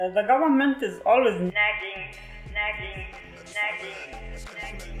The government is always nagging.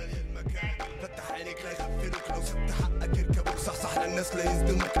 فتح عينيك لا يغفلوك لو سبت حقك يركبوك صح للناس لا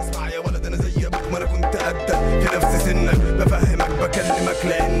يصدموك اسمع يا ولد انا زي ابوك ما انا كنت قدك في نفس سنك بفهمك بكلمك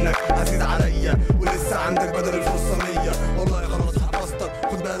لانك عزيز عليا ولسه عندك بدل الفرصه 100 والله خلاص حفظتك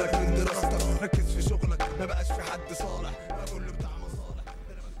خد بالك من دراستك ركز في شغلك ما بقاش في حد صالح بقى كله بتاع مصالح.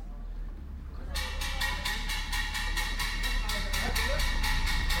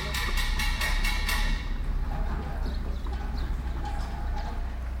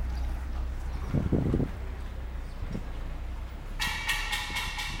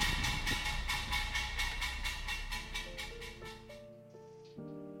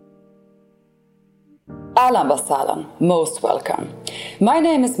 Ahlan wassalan, most welcome. My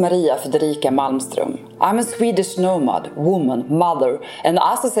name is Maria Federica Malmström. I'm a Swedish nomad, woman, mother, and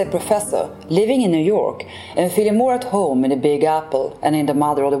associate professor living in New York and feeling more at home in the Big Apple and in the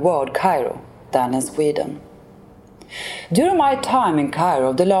mother of the world, Cairo, than in Sweden. During my time in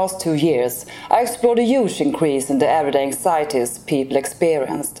Cairo the last 2 years, I explored a huge increase in the everyday anxieties people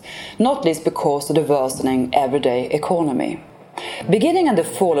experienced, not least because of the worsening everyday economy. Beginning in the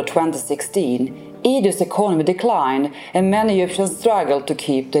fall of 2016, Egypt's economy declined and many Egyptians struggled to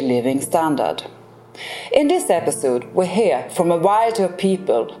keep the living standard. In this episode, we hear from a variety of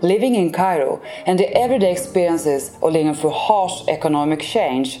people living in Cairo and the everyday experiences of living through harsh economic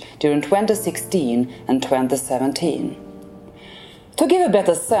change during 2016 and 2017. To give a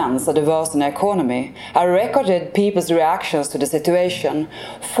better sense of the worsening economy, I recorded people's reactions to the situation,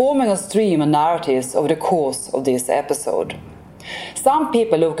 forming a stream of narratives over the course of this episode. Some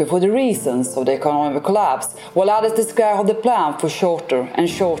people looking for the reasons of the economic collapse, while others describe how the plan for shorter and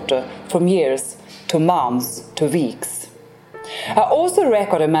shorter from years to months to weeks. I also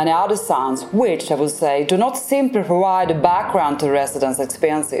recorded many other sounds which, I would say, do not simply provide a background to residents'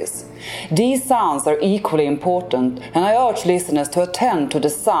 experiences. These sounds are equally important, and I urge listeners to attend to the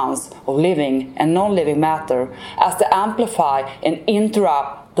sounds of living and non-living matter as they amplify and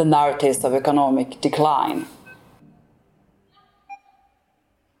interrupt the narratives of economic decline.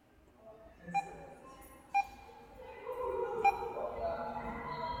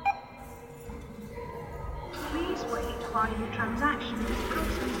 While your transaction is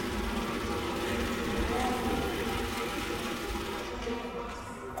processed.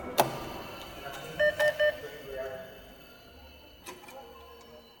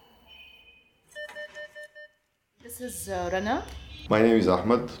 This is Rana. My name is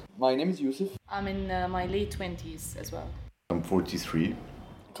Ahmed. My name is Yusuf. I'm in my late 20s as well. I'm 43.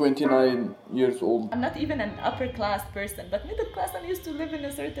 29 years old. I'm not even an upper class person, but middle class. I'm used to live in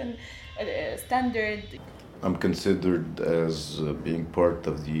a certain standard. I'm considered as being part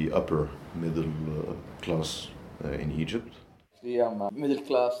of the upper middle class in Egypt. I'm middle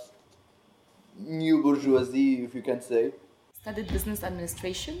class, new bourgeoisie, if you can say. Studied business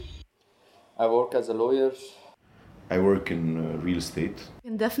administration. I work as a lawyer. I work in real estate.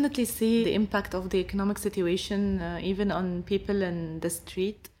 You can definitely see the impact of the economic situation even on people in the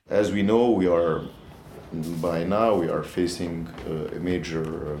street. As we know, by now we are facing a major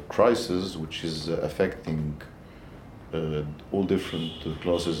crisis which is affecting all different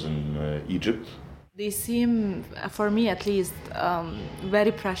classes in Egypt. They seem, for me at least,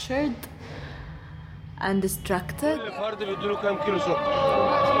 very pressured and distracted.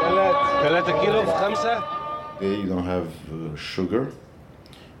 They don't have sugar,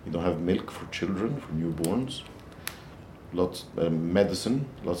 you don't have milk for children, for newborns. Lots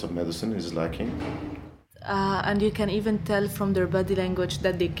of medicine is lacking. And you can even tell from their body language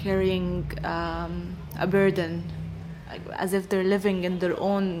that they're carrying a burden, as if they're living in their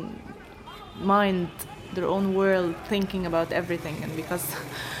own mind, their own world, thinking about everything. And because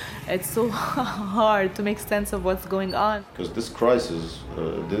it's so hard to make sense of what's going on. Because this crisis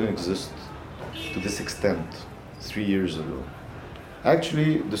didn't exist to this extent 3 years ago.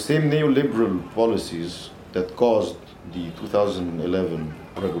 Actually, the same neoliberal policies that caused the 2011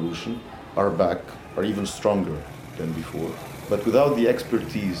 revolution are back, are even stronger than before. But without the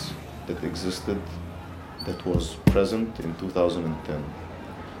expertise that existed, that was present in 2010.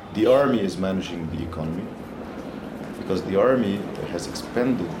 The army is managing the economy because the army has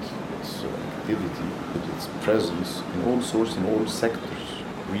expanded its activity, its presence in all sorts, in all sectors.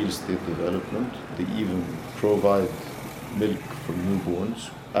 Real estate development, they even provide milk for newborns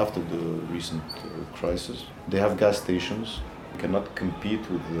after the recent crisis. They have gas stations. You cannot compete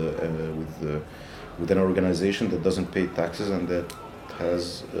with an organization that doesn't pay taxes and that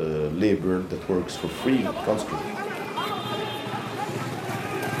has labor that works for free constantly.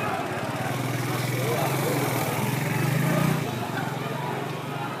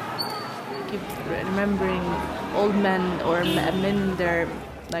 keep remembering old men or men in their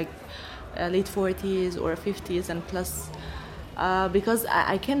like late 40s or 50s and plus. Because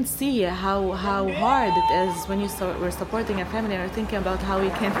I can see how hard it is when we're supporting a family and we're thinking about how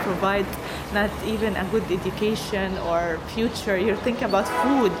we can provide not even a good education or future. You're thinking about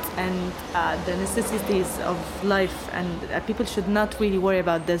food and the necessities of life, and people should not really worry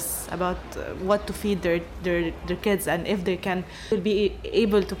about this, about what to feed their kids, and if they will be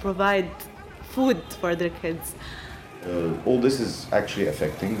able to provide food for their kids. All this is actually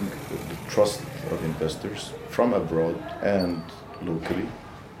affecting the trust of investors from abroad and locally.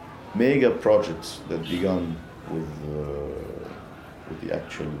 Mega projects that began with the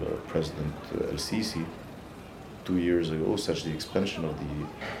actual President El-Sisi 2 years ago, such the expansion of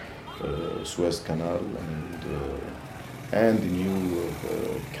the Suez Canal and the new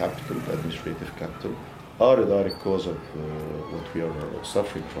capital, administrative capital, are a direct cause of what we are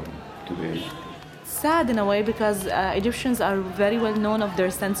suffering from today. Sad in a way because Egyptians are very well known of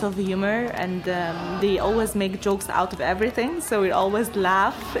their sense of humor, and they always make jokes out of everything, so we always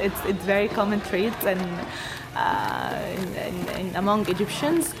laugh. It's very common trait and in among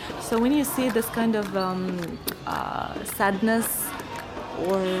Egyptians. So when you see this kind of sadness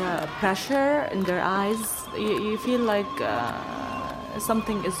or pressure in their eyes, you feel like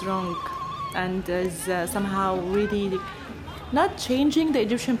something is wrong and is somehow really not changing the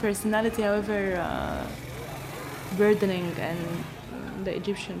Egyptian personality, however, burdening and the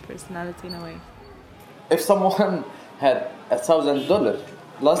Egyptian personality in a way. If someone had $1,000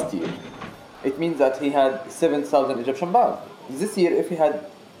 last year, it means that he had 7,000 Egyptian pounds. This year,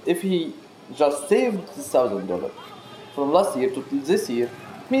 if he just saved $1,000 from last year to this year,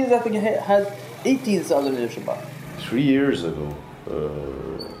 it means that he has 18,000 Egyptian pounds. 3 years ago,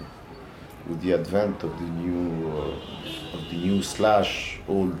 with the advent of the new /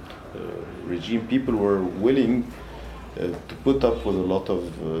 old regime, people were willing to put up with a lot of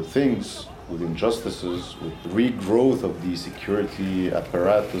things, with injustices, with regrowth of the security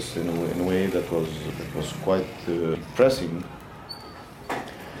apparatus in a way that was quite depressing.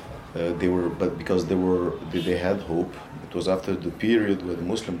 But because they had hope. It was after the period where the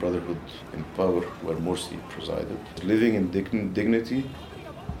Muslim Brotherhood in power, where Morsi presided. Living in dignity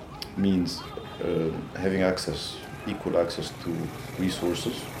means having equal access to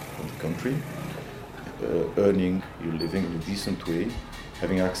resources of the country, earning your living in a decent way,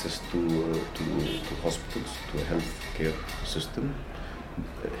 having access to hospitals, to a health care system,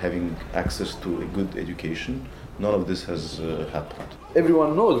 having access to a good education. None of this has happened.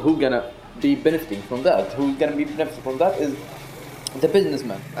 Everyone knows who's gonna be benefiting from that. Who's gonna be benefiting from that is the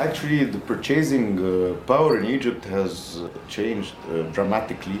businessman. Actually, the purchasing power in Egypt has changed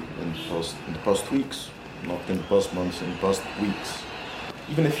dramatically in the past weeks, not in the past months, in the past weeks.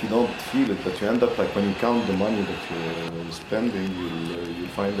 Even if you don't feel it, but you end up like when you count the money that you're spending,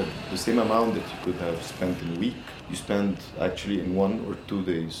 you'll find that the same amount that you could have spent in a week, you spend actually in 1 or 2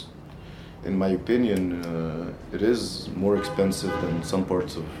 days. In my opinion, it is more expensive than some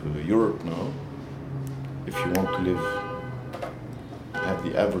parts of Europe now, if you want to have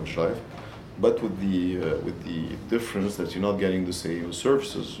the average life, but with the difference that you're not getting the same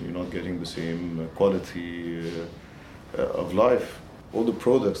services, you're not getting the same quality of life. All the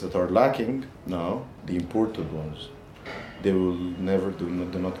products that are lacking now, the imported ones,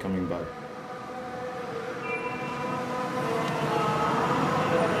 they're not coming back.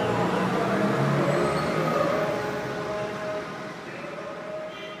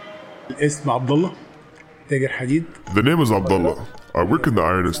 اسم عبد الله تاجر حديد. The name is Abdullah. I work in the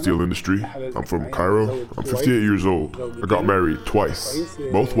iron and steel industry. I'm from Cairo. I'm 58 years old. I got married twice.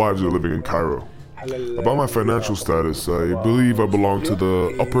 Both wives are living in Cairo. About my financial status, I believe I belong to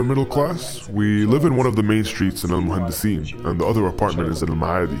the upper middle class. We live in one of the main streets in Al Muhandisin, and the other apartment is in Al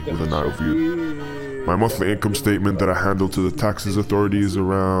Maadi with a Nile view. My monthly income statement that I handle to the taxes authority is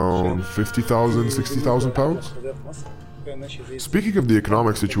around 50,000, 60,000 pounds. Speaking of the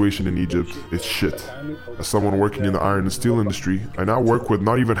economic situation in Egypt, it's shit. As someone working in the iron and steel industry, I now work with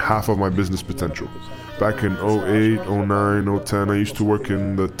not even half of my business potential. Back in 08, 09, 010, I used to work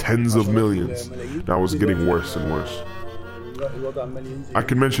in the tens of millions. Now it's getting worse and worse. I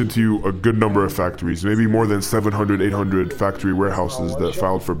can mention to you a good number of factories, maybe more than 700, 800 factory warehouses that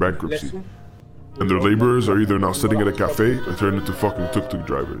filed for bankruptcy. And their laborers are either now sitting at a cafe or turned into fucking tuk-tuk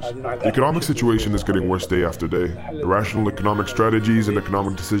drivers. The economic situation is getting worse day after day. Irrational economic strategies and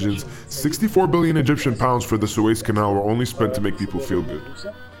economic decisions. 64 billion Egyptian pounds for the Suez Canal were only spent to make people feel good.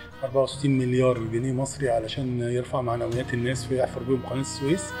 64 مليار جنيه مصري علشان يرفع معنويات الناس ويحفر بيهم قناة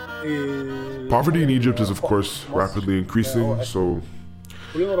السويس. Poverty in Egypt is of course rapidly increasing, so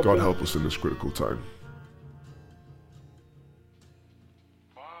God help us in this critical time.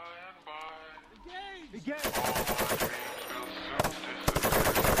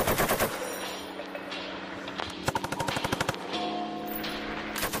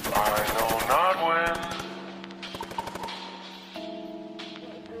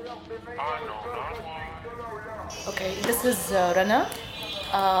 Okay, this is Rana.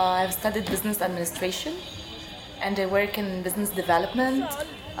 I've studied business administration and I work in business development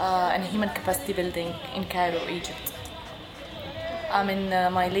and human capacity building in Cairo, Egypt. I'm in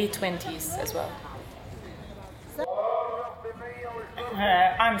my late 20s as well.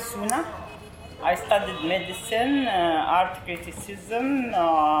 I'm Suna. I studied medicine, art criticism,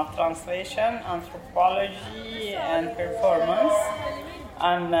 translation, anthropology, and performance.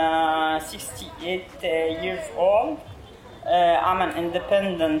 I'm 68 years old. I'm an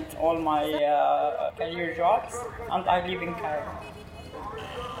independent, all my career jobs, and I live in Cairo.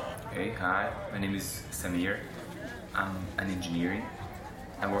 Hey, hi, my name is Samir. I'm an engineering.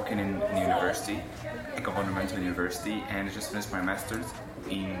 I'm working in university, a governmental university, and I just finished my master's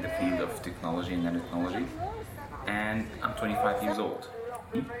in the field of technology and nanotechnology. And I'm 25 years old.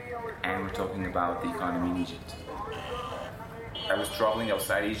 And we're talking about the economy in Egypt. I was traveling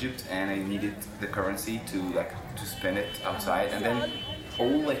outside Egypt and I needed the currency to spend it outside, and then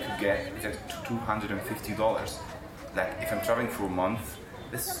all I could get is $250. Like if I'm traveling for a month,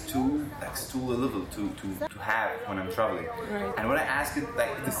 that's too little to have when I'm traveling. Right. And when I asked it,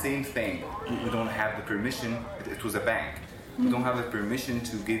 like the same thing, we don't have the permission. It was a bank. We don't have the permission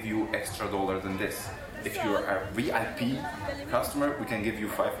to give you extra dollar than this. If you're a VIP customer, we can give you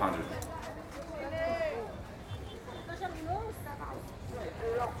 500.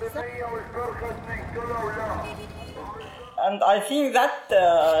 And I think that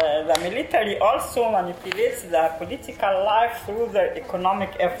the military also manipulates the political life through their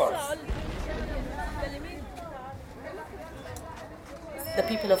economic efforts. The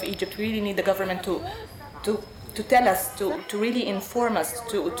people of Egypt really need the government to tell us, to really inform us,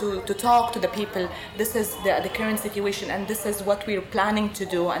 to talk to the people. This is the current situation, and this is what we're planning to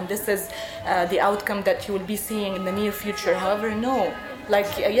do, and this is the outcome that you will be seeing in the near future. However, no.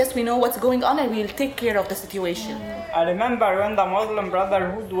 Yes, we know what's going on, and we'll take care of the situation. I remember when the Muslim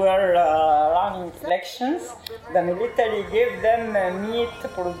Brotherhood were running elections, the military gave them meat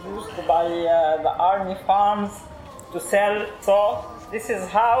produced by the army farms to sell. So this is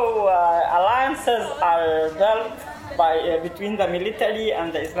how alliances are built between the military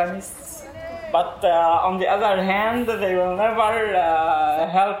and the Islamists. But on the other hand, they will never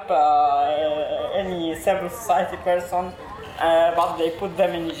help any civil society person, but they put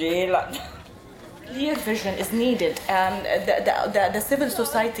them in jail. Clear vision is needed. The civil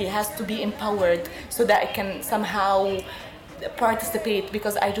society has to be empowered so that it can somehow participate,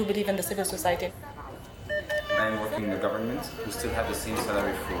 because I do believe in the civil society. I'm working in the government. We still have the same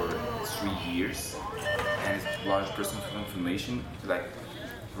salary for 3 years, and it's large personal information. Like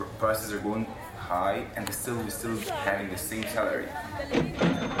prices are going high, and we're still having the same salary.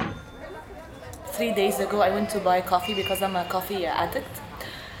 3 days ago, I went to buy coffee because I'm a coffee addict,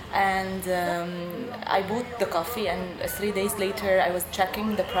 and I bought the coffee. And 3 days later, I was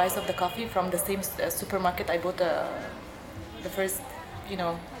checking the price of the coffee from the same supermarket I bought the first,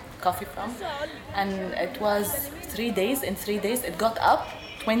 coffee from, and it was 3 days. In 3 days, it got up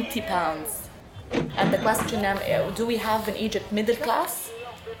 20 pounds. And the question, do we have in Egypt middle class,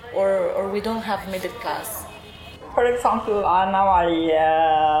 or we don't have middle class? For example, now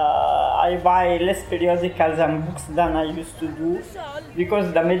I buy less periodicals and books than I used to do,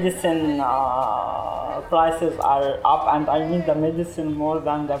 because the medicine prices are up, and I need the medicine more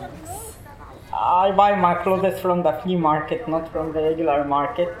than the books. I buy my clothes from the flea market, not from the regular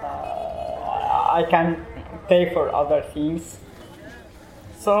market. I can pay for other things.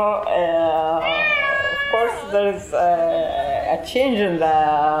 So, of course, there is a change in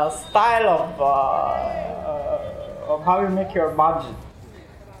the style of how you make your budget.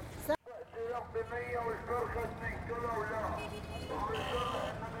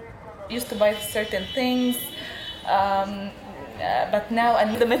 Used to buy certain things, but now,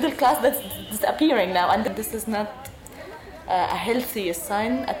 and the middle class that's disappearing now, and this is not a healthy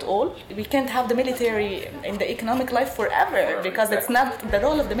sign at all. We can't have the military in the economic life forever, because it's not the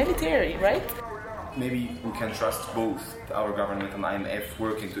role of the military, right? Maybe we can trust both our government and IMF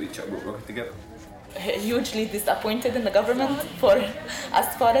working together. Hugely disappointed in the government, for as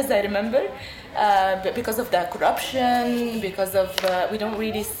far as I remember, because of the corruption, because of we don't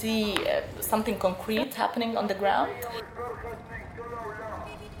really see something concrete happening on the ground.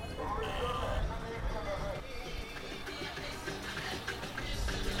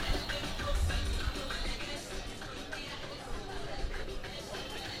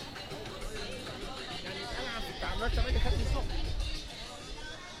 You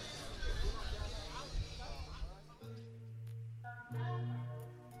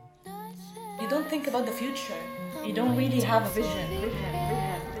don't think about the future. You don't really have a vision.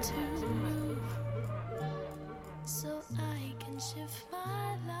 So I can shift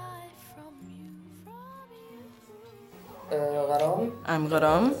my life from you. I'm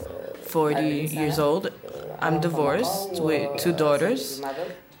Gharam, 40 years old. I'm divorced with 2 daughters.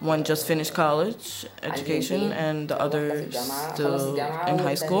 One just finished college education and the other still in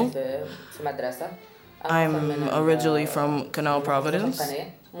high school. I'm originally from Canal Providence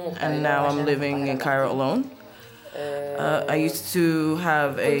and now I'm living in Cairo alone. I used to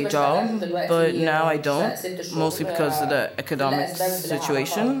have a job, but now I don't, mostly because of the economic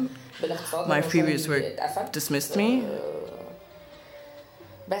situation. My previous work dismissed me.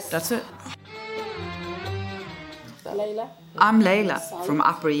 That's it. I'm Layla from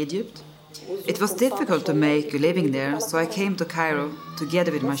Upper Egypt. It was difficult to make a living there, so I came to Cairo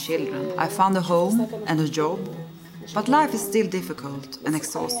together with my children. I found a home and a job, but life is still difficult and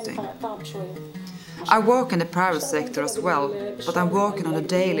exhausting. I work in the private sector as well, but I'm working on a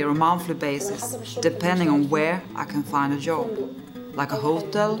daily or monthly basis, depending on where I can find a job, like a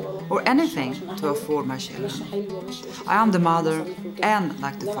hotel or anything to afford my children. I am the mother and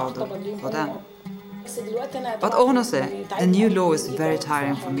like the father for them. But honestly, the new law is very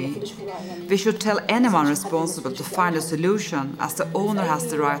tiring for me. We should tell anyone responsible to find a solution, as the owner has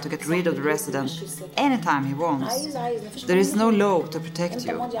the right to get rid of the resident anytime he wants. There is no law to protect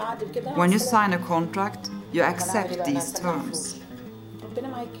you. When you sign a contract, you accept these terms.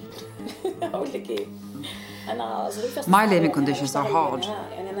 My living conditions are hard.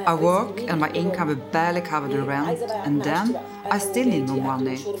 I work and my income will barely cover the rent, and then I still need more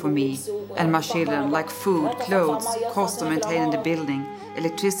money for me and my children, like food, clothes, cost of maintaining the building,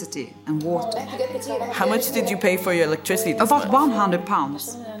 electricity and water. How much did you pay for your electricity this About month?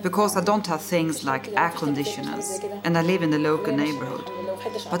 £100, because I don't have things like air conditioners and I live in the local neighborhood.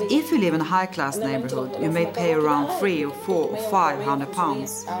 But if you live in a high-class neighborhood, you may pay around £300 or £400 or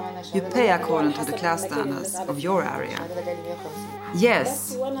 £500. You pay according to the class standards of your area.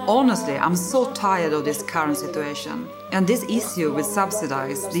 Yes, honestly, I'm so tired of this current situation. And this issue with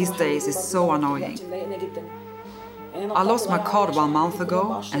subsidies these days is so annoying. I lost my card 1 month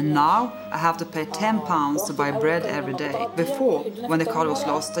ago, and now I have to pay £10 to buy bread every day. Before, when the card was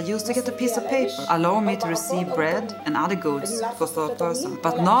lost, I used to get a piece of paper allowing me to receive bread and other goods for third person.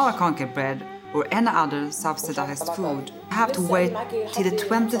 But now I can't get bread or any other subsidized food. I have to wait till the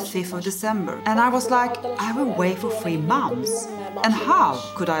 25th of December. And I was like, I will wait for 3 months. And how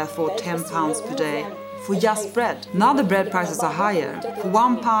could I afford £10 per day for just bread? Now the bread prices are higher. For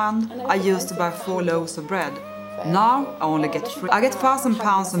 £1, I used to buy 4 loaves of bread. Now I only get 3. I get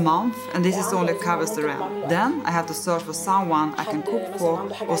 £1,000 a month, and this is only covers the rent. Then I have to search for someone I can cook for,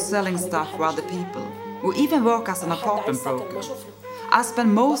 or selling stuff for other people, or even work as an apartment broker. I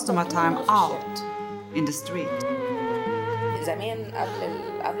spend most of my time out in the street.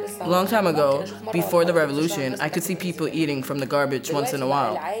 A long time ago, before the revolution, I could see people eating from the garbage once in a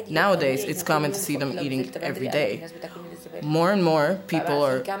while. Nowadays, it's common to see them eating every day. More and more people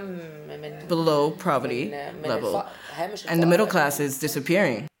are below poverty level, and the middle class is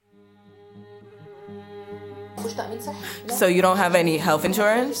disappearing. So you don't have any health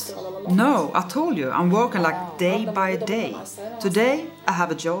insurance? No, I told you, I'm working like day by day. Today I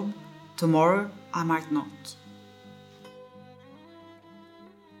have a job, tomorrow I might not.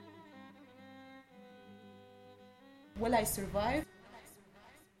 Will I survive?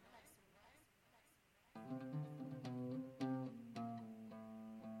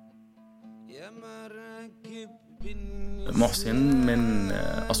 محسن من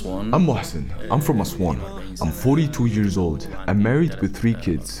أسوان. I'm Mohsen. I'm from Aswan. I'm 42 years old. I'm married with 3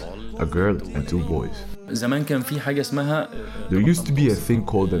 kids, a girl and 2 boys. زمان كان في حاجة اسمها There used to be a thing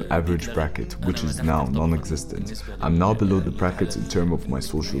called an average bracket, which is now non-existent. I'm now below the brackets in terms of my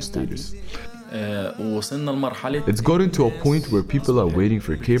social status. وصلنا لمرحلة It's gotten to a point where people are waiting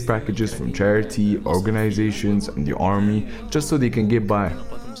for care packages from charity, organizations and the army just so they can get by.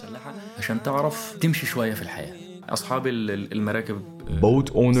 عشان تعرف تمشي شوية في الحياة. أصحاب المراكب Boat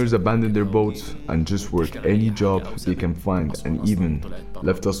owners abandoned their boats and just work any job they can find, and even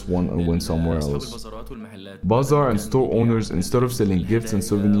left Aswan and went somewhere else. Bazaar and store owners, instead of selling gifts and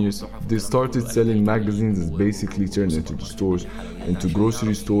souvenirs, they started selling magazines that basically turned into the stores, into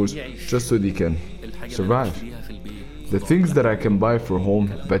grocery stores, just so they can survive. The things that I can buy for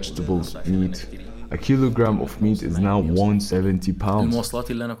home, vegetables, meat, a kilogram of meat is now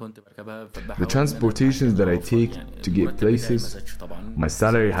 £170. The transportations that I take to get places, my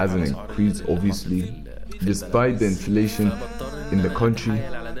salary hasn't increased obviously. despite the inflation in the country.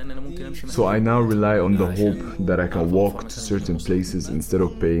 So I now rely on the hope that I can walk to certain places instead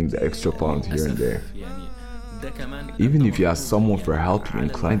of paying the extra pound here and there. Even if you ask someone for help, you're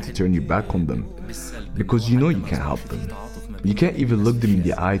inclined to turn your back on them because you know you can't help them. You can't even look them in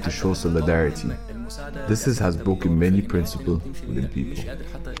the eye to show solidarity. This has broken many principles within people.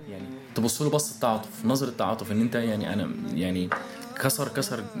 تبص له بص التعاطف، نظرة التعاطف ان انت يعني انا يعني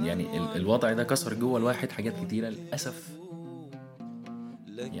كسر يعني الوضع ده كسر جوه الواحد حاجات كتيرة للأسف.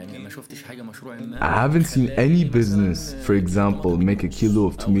 I haven't seen any business, for example, make a kilo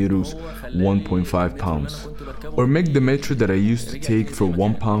of tomatoes 1.5 pounds, or make the metro that I used to take for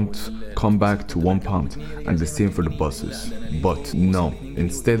 1 pound come back to 1 pound, and the same for the buses. But no,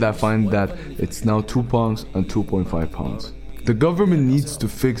 instead I find that it's now 2 pounds and 2.5 pounds. The government needs to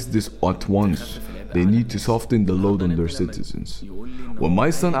fix this at once. They need to soften the load on their citizens. When my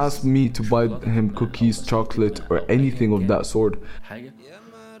son asked me to buy him cookies, chocolate, or anything of that sort,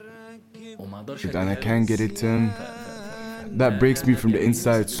 and I can't get it to him, that breaks me from the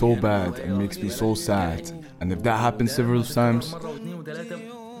inside so bad and makes me so sad. And if that happens several times,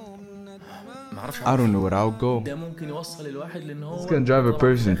 I don't know where I'll go. This can drive a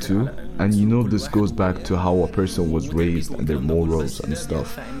person too, and you know this goes back to how a person was raised and their morals and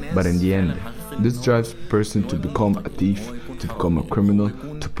stuff. But in the end, this drives a person to become a thief, to become a criminal,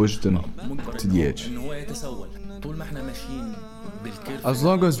 to push them to the edge. As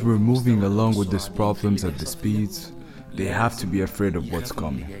long as we're moving along with these problems at the speeds, they have to be afraid of what's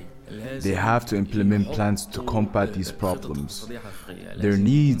coming. They have to implement plans to combat these problems. There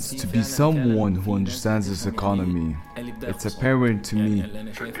needs to be someone who understands this economy. It's apparent to me.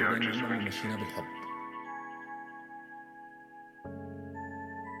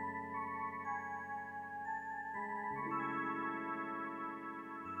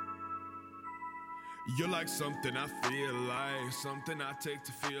 You're like something I feel like, something I take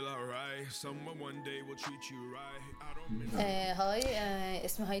to feel alright. Someone one day will treat you right.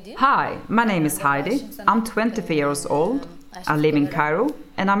 Hi, my name is Heidi. I'm 24 years old. I live in Cairo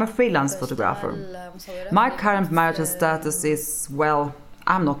and I'm a freelance photographer. My current marital status is, well,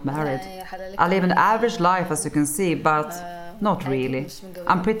 I'm not married. I live an average life, as you can see, but not really.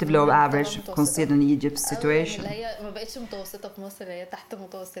 I'm pretty below average considering Egypt's situation.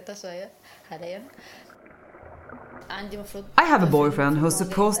 I have a boyfriend who's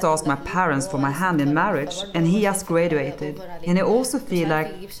supposed to ask my parents for my hand in marriage, and he just graduated. And I also feel like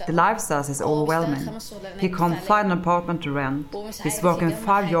the lifestyle is overwhelming. He can't find an apartment to rent. He's working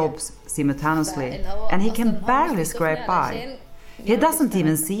 5 jobs simultaneously, and he can barely scrape by. He doesn't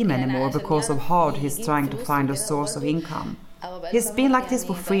even see me anymore because of how hard he's trying to find a source of income. He's been like this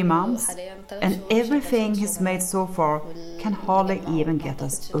for 3 months, and everything he's made so far can hardly even get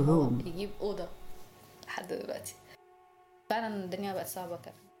us a room.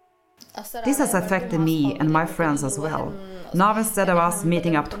 This has affected me and my friends as well. Now instead of us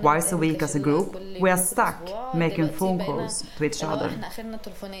meeting up twice a week as a group, we are stuck making phone calls to each other.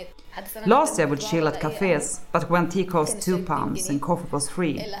 Last year we chill at cafes, but when tea cost £2 and coffee was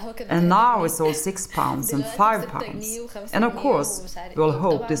free. And now it's all £6 and £5. And of course, we all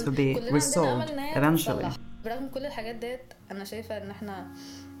hope this will be resolved eventually.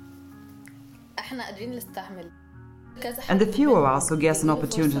 And the few of us who get an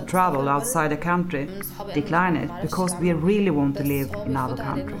opportunity to travel outside the country decline it because we really want to live in our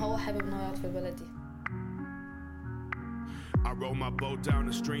country. I roll my boat down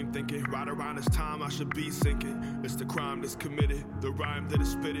the stream thinking right around this time I should be sinking. It's the crime that's committed, the rhyme that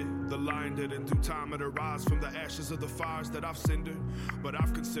is spitted, the line that in due time it arise from the ashes of the fires that I've cindered. But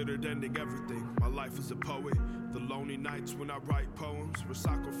I've considered ending everything. My life is a poet. The lonely nights when I write poems,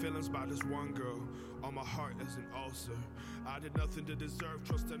 recycle feelings by this one girl. On my heart as an ulcer. I did nothing to deserve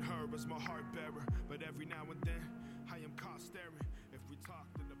trust in her as my heart bearer. But every now and then I am caught staring. If we talk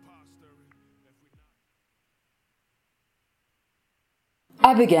then the pot stirring.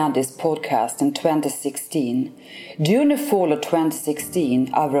 I began this podcast in 2016. During the fall of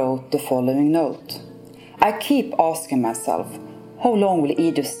 2016, I wrote the following note. I keep asking myself, how long will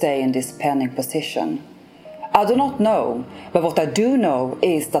Egypt stay in this pending position? I do not know, but what I do know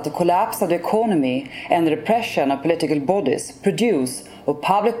is that the collapse of the economy and the repression of political bodies produce a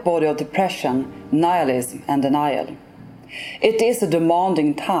public body of depression, nihilism and denial. It is a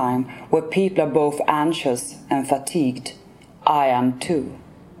demanding time where people are both anxious and fatigued. I am too.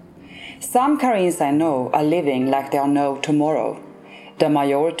 Some Cairenes I know are living like there are no tomorrow. The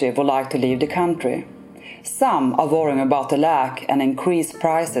majority would like to leave the country. Some are worrying about the lack and increased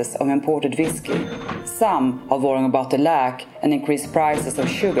prices of imported whiskey. Some are worrying about the lack and increased prices of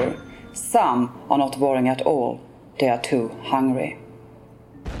sugar. Some are not boring at all. They are too hungry.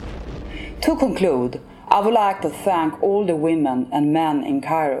 To conclude, I would like to thank all the women and men in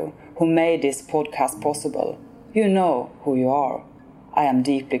Cairo who made this podcast possible. You know who you are. I am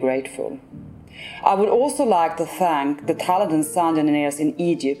deeply grateful. I would also like to thank the talented sound engineers in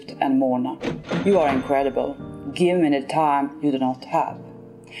Egypt and Mona. You are incredible. Give me the time you do not have.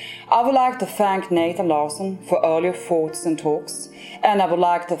 I would like to thank Nathan Larson for earlier thoughts and talks, and I would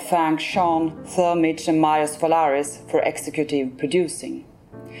like to thank Sean Thurmich and Myers Valaris for executive producing.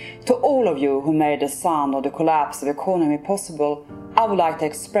 To all of you who made the sound of the collapse of the economy possible, I would like to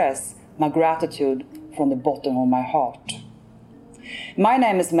express my gratitude from the bottom of my heart. My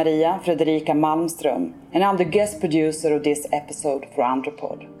name is Maria Fredrika Malmström, and I'm the guest producer of this episode for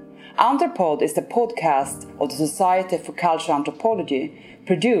Anthropod. Anthropod is the podcast of the Society for Cultural Anthropology,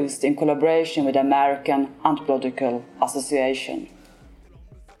 produced in collaboration with the American Anthropological Association.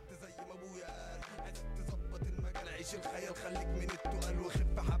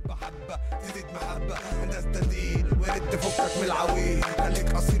 تفكك من العويل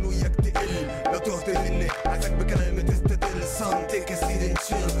خليك اصيل وياك تقل لو تهدي مني عايزك بكلامي تستدل son take a seat and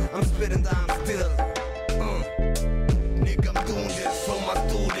chill I'm spitting down still nigga I'm doing this for my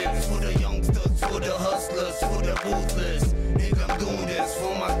students for the youngsters for the hustlers for the ruthless nigga I'm doing this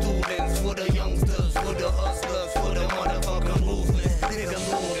for my students for the youngsters for the hustlers for the motherfucking ruthless nigga I'm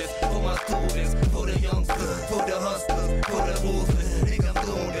doing this for my students for the youngsters for the hustlers for the ruthless nigga I'm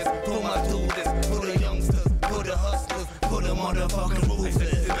doing this for my students for the youngsters for the hustlers for the motherfucking ruthless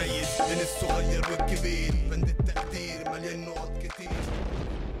تميز بين الصغير والكبير بند التقدير مليان